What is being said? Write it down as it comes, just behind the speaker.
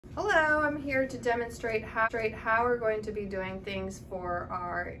Hello, I'm here to demonstrate how we're going to be doing things for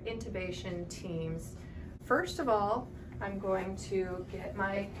our intubation teams. First of all, I'm going to get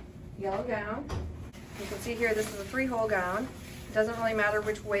my yellow gown. You can see here this is a 3-hole gown. It doesn't really matter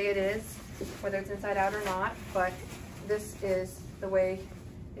which way it is, whether it's inside out or not, but this is the way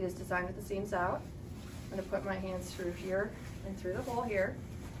it is designed with the seams out. I'm going to put my hands through here and through the hole here,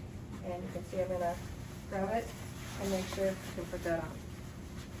 and you can see I'm going to grab it and make sure I can put that on.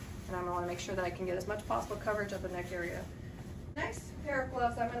 And I'm going to want to make sure that I can get as much possible coverage of the neck area. Next pair of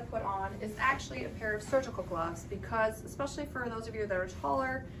gloves I'm going to put on is actually a pair of surgical gloves because, especially for those of you that are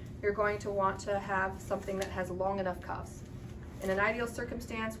taller, you're going to want to have something that has long enough cuffs. In an ideal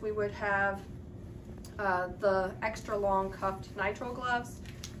circumstance, we would have the extra long cuffed nitrile gloves,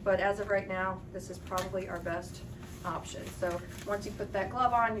 but as of right now, this is probably our best option. So once you put that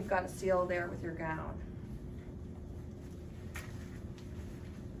glove on, you've got a seal there with your gown.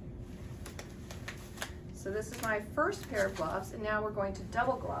 So this is my first pair of gloves, and now we're going to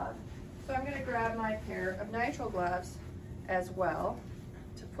double glove. So I'm going to grab my pair of nitrile gloves as well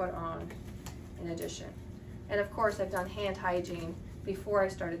to put on in addition. And of course, I've done hand hygiene before I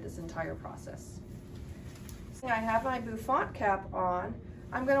started this entire process. So I have my bouffant cap on.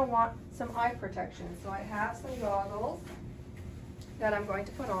 I'm going to want some eye protection. So I have some goggles that I'm going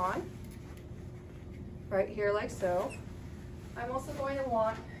to put on right here like so. I'm also going to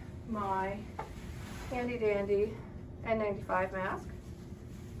want my handy dandy N95 mask,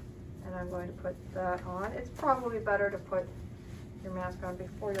 and I'm going to put that on. It's probably better to put your mask on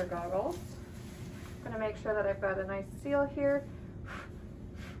before your goggles. I'm going to make sure that I've got a nice seal here,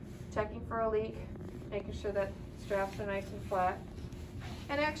 checking for a leak, making sure that straps are nice and flat.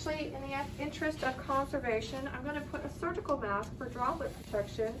 And actually, in the interest of conservation, I'm going to put a surgical mask for droplet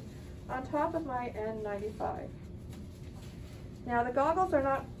protection on top of my N95. Now the goggles are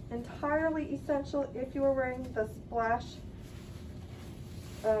not entirely essential if you are wearing the splash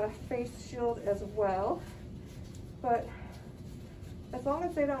face shield as well, but as long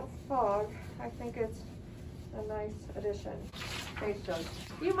as they don't fog, I think it's a nice addition. Face shield.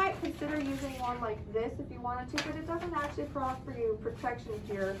 You might consider using one like this if you wanted to, but it doesn't actually offer you protection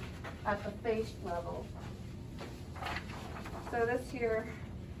here at the face level. So this here,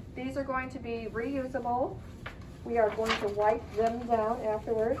 these are going to be reusable. We are going to wipe them down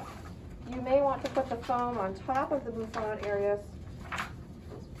afterwards. You may want to put the foam on top of the bouffant areas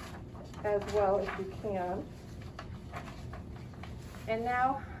as well if you can. And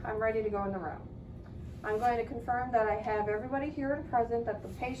now I'm ready to go in the room. I'm going to confirm that I have everybody here and present, that the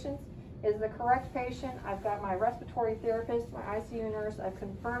patient is the correct patient. I've got my respiratory therapist, my ICU nurse. I've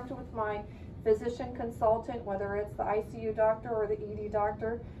confirmed with my physician consultant, whether it's the ICU doctor or the ED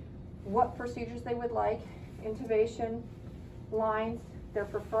doctor, what procedures they would like. Intubation lines, they're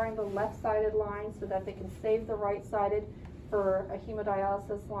preferring the left-sided line so that they can save the right-sided for a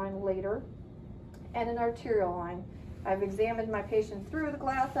hemodialysis line later, and an arterial line. I've examined my patient through the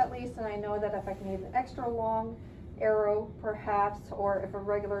glass at least, and I know that if I can need an extra long arrow perhaps, or if a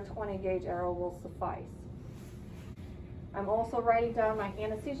regular 20-gauge arrow will suffice. I'm also writing down my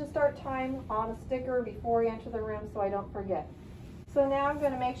anesthesia start time on a sticker before you enter the room so I don't forget. So now I'm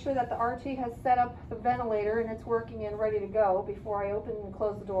going to make sure that the RT has set up the ventilator and it's working and ready to go before I open and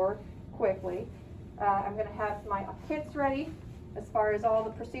close the door quickly. I'm going to have my kits ready as far as all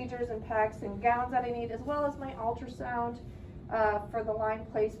the procedures and packs and gowns that I need, as well as my ultrasound for the line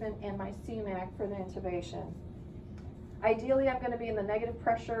placement and my CMAC for the intubation. Ideally, I'm going to be in the negative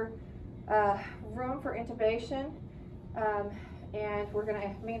pressure room for intubation, and we're going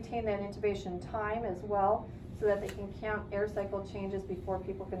to maintain that intubation time as well, so that they can count air cycle changes before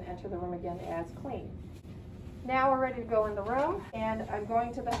people can enter the room again as clean. Now we're ready to go in the room, and I'm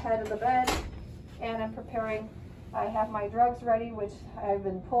going to the head of the bed, and I'm preparing. I have my drugs ready, which I've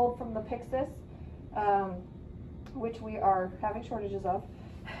been pulled from the Pyxis, which we are having shortages of,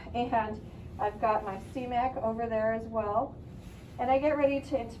 and I've got my CMAC over there as well, and I get ready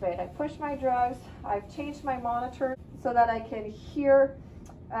to intubate. I push my drugs, I've changed my monitor so that I can hear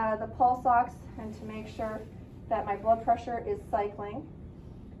the pulse ox and to make sure that my blood pressure is cycling,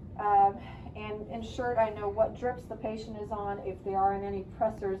 and ensured I know what drips the patient is on, if they are in any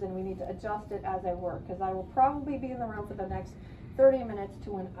pressors, and we need to adjust it as I work, because I will probably be in the room for the next 30 minutes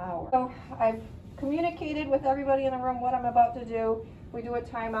to an hour. So I've communicated with everybody in the room what I'm about to do. We do a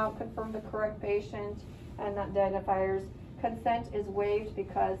timeout, confirm the correct patient and the identifiers. Consent is waived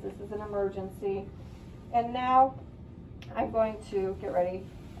because this is an emergency. And now I'm going to get ready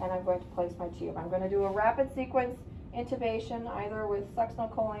and I'm going to place my tube. I'm going to do a rapid sequence intubation, either with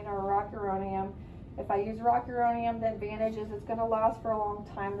succinylcholine or rocuronium, If I use rocuronium, the advantage is it's going to last for a long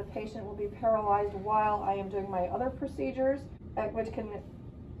time. The patient will be paralyzed while I am doing my other procedures, which can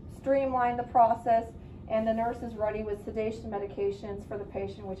streamline the process, and the nurse is ready with sedation medications for the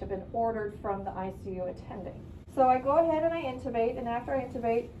patient, which have been ordered from the ICU attending. So I go ahead and I intubate, and after I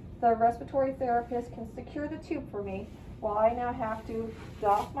intubate, the respiratory therapist can secure the tube for me while I now have to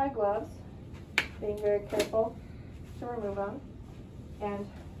doff my gloves, being very careful to remove them and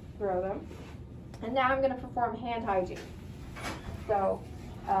throw them. And now I'm going to perform hand hygiene. So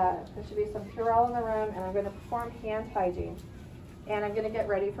there should be some Purell in the room, and I'm going to perform hand hygiene. And I'm going to get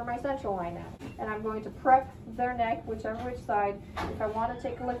ready for my central line now. And I'm going to prep their neck, whichever which side. If I want to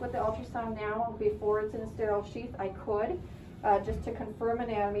take a look with the ultrasound now before it's in a sterile sheath, I could, just to confirm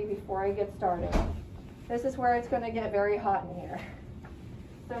anatomy before I get started. This is where it's going to get very hot in here.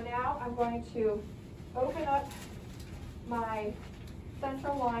 So now I'm going to open up my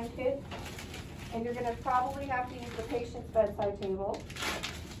central line kit, and you're going to probably have to use the patient's bedside table.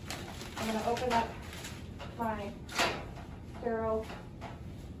 I'm going to open up my sterile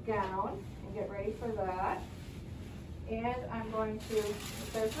gown and get ready for that. And I'm going to,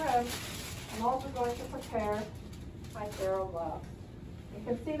 if there's room, I'm also going to prepare my sterile gloves. You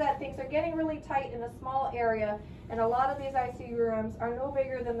can see that things are getting really tight in a small area, and a lot of these ICU rooms are no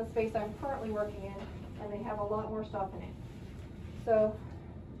bigger than the space I'm currently working in, and they have a lot more stuff in it. So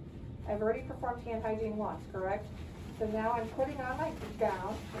I've already performed hand hygiene once, correct? So now I'm putting on my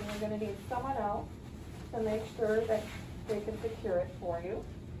gown, and you're going to need someone else to make sure that they can secure it for you.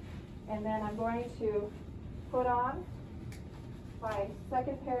 And then I'm going to put on my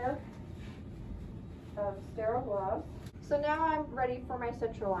second pair of sterile gloves. So now I'm ready for my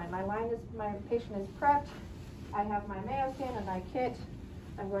central line. My patient is prepped. I have my Mayo tin and my kit.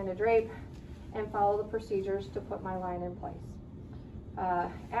 I'm going to drape and follow the procedures to put my line in place.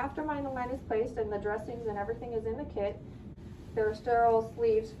 After my line is placed and the dressings and everything is in the kit, there are sterile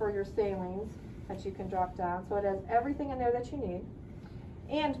sleeves for your salines that you can drop down. So it has everything in there that you need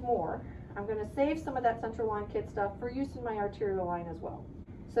and more. I'm going to save some of that central line kit stuff for use in my arterial line as well.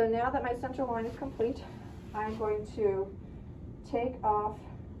 So now that my central line is complete, I'm going to take off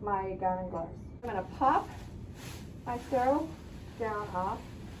my gown and gloves. I'm going to pop my sterile gown off,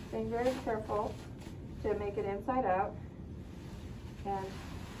 being very careful to make it inside out and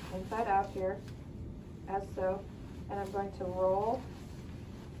inside out here, as so. And I'm going to roll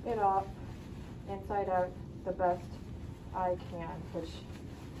it off inside out the best I can, which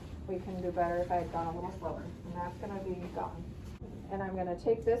we can do better if I had gone a little slower. And that's going to be gone. And I'm going to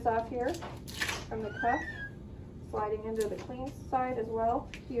take this off here from the cuff, sliding into the clean side as well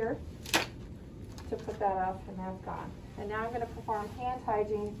here to put that off, and that's gone. And now I'm going to perform hand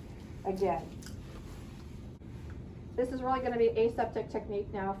hygiene again. This is really going to be an aseptic technique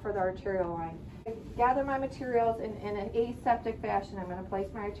now for the arterial line. I gather my materials in an aseptic fashion. I'm going to place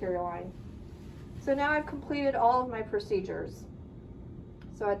my arterial line. So now I've completed all of my procedures.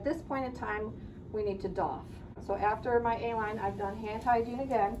 So at this point in time, we need to doff. So after my A line, I've done hand hygiene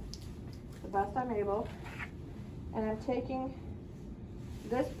again, the best I'm able. And I'm taking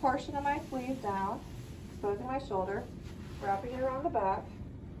this portion of my sleeve down, exposing my shoulder, wrapping it around the back.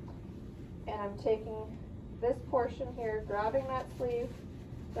 And I'm taking this portion here, grabbing that sleeve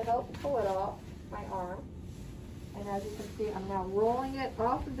to help pull it off my arm. And as you can see, I'm now rolling it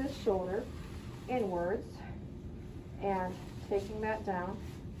off of this shoulder inwards and taking that down.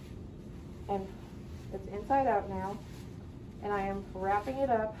 And it's inside out now. And I am wrapping it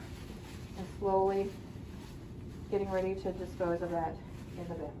up and slowly getting ready to dispose of that in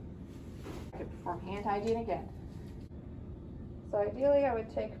the bin. I can perform hand hygiene again. So ideally I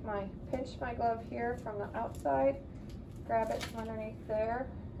would pinch my glove here from the outside, grab it from underneath there,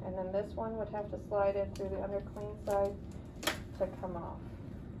 and then this one would have to slide in through the under clean side to come off.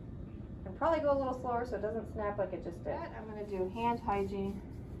 And probably go a little slower so it doesn't snap like it just did. I'm going to do hand hygiene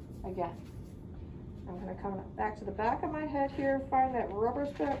again. I'm going to come back to the back of my head here, find that rubber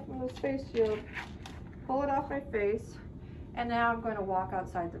strap from the face shield, pull it off my face, and now I'm going to walk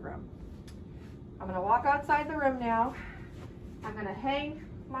outside the room. I'm going to walk outside the room now. I'm going to hang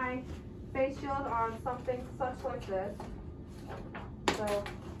my face shield on something such like this. So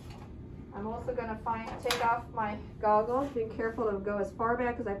I'm also going to take off my goggles, being careful to go as far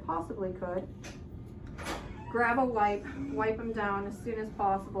back as I possibly could. Grab a wipe them down as soon as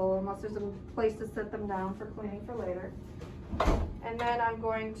possible, unless there's a place to set them down for cleaning for later. And then I'm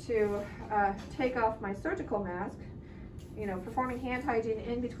going to take off my surgical mask, performing hand hygiene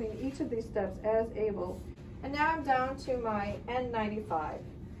in between each of these steps as able. And now I'm down to my N95.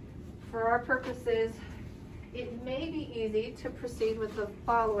 For our purposes, it may be easy to proceed with the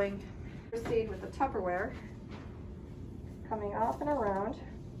following Proceed with the Tupperware, coming off and around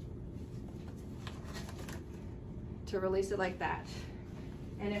to release it like that.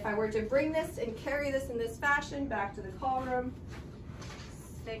 And if I were to bring this and carry this in this fashion back to the call room,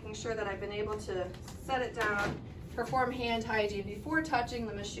 making sure that I've been able to set it down, perform hand hygiene before touching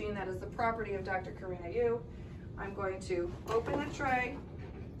the machine that is the property of Dr. Karina Yu, I'm going to open the tray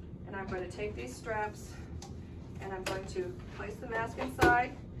and I'm going to take these straps and I'm going to place the mask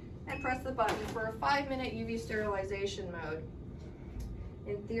inside and press the button for a 5-minute UV sterilization mode.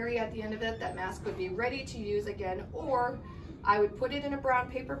 In theory, at the end of it, that mask would be ready to use again, or I would put it in a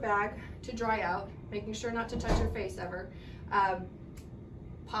brown paper bag to dry out, making sure not to touch your face ever,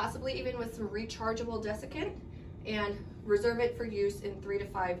 possibly even with some rechargeable desiccant, and reserve it for use in 3 to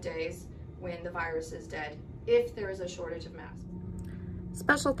 5 days when the virus is dead, if there is a shortage of masks.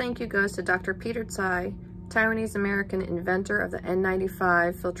 Special thank you goes to Dr. Peter Tsai, Taiwanese-American inventor of the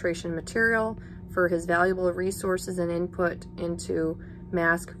N95 filtration material, for his valuable resources and input into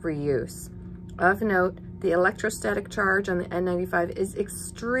mask reuse. Of note, the electrostatic charge on the N95 is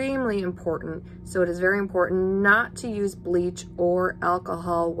extremely important, so it is very important not to use bleach or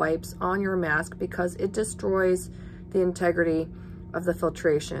alcohol wipes on your mask because it destroys the integrity of the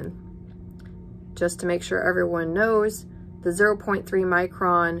filtration. Just to make sure everyone knows, the 0.3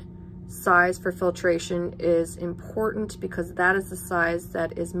 micron size for filtration is important because that is the size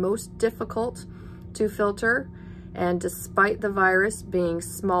that is most difficult to filter. And despite the virus being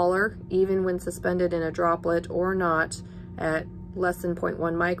smaller, even when suspended in a droplet or not, at less than 0.1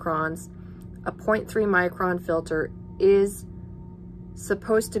 microns, a 0.3 micron filter is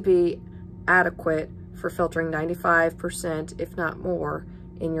supposed to be adequate for filtering 95%, if not more,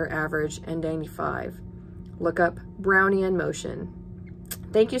 in your average N95. Look up Brownian motion.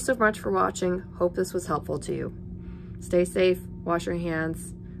 Thank you so much for watching. Hope this was helpful to you. Stay safe, wash your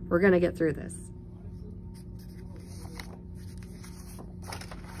hands. We're gonna get through this.